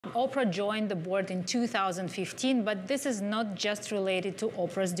Oprah joined the board in 2015, but this is not just related to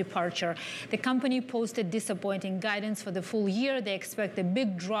Oprah's departure. The company posted disappointing guidance for the full year. They expect a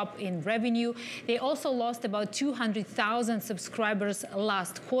big drop in revenue. They also lost about 200,000 subscribers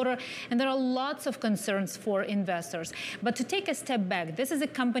last quarter, and there are lots of concerns for investors. But to take a step back, this is a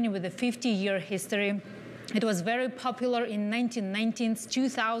company with a 50-year history. It was very popular in 1990s,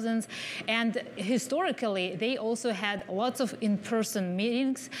 2000s, and historically, they also had lots of in-person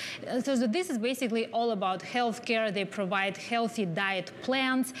meetings. So this is basically all about healthcare. They provide healthy diet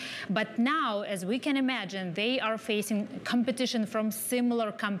plans. But now, as we can imagine, they are facing competition from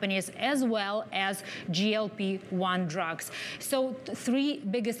similar companies as well as GLP-1 drugs. So three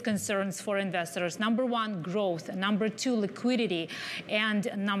biggest concerns for investors. Number one, growth. Number two, liquidity.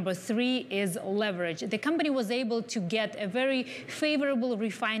 And number three is leverage. The company was able to get a very favorable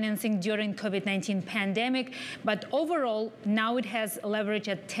refinancing during COVID-19 pandemic, but overall, now it has leverage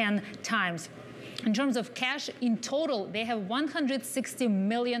at 10 times. In terms of cash, in total, they have $160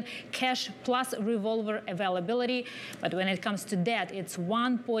 million cash plus revolver availability. But when it comes to debt, it's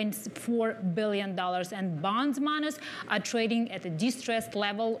 $1.4 billion. And bonds minus are trading at a distressed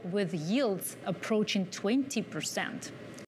level with yields approaching 20%.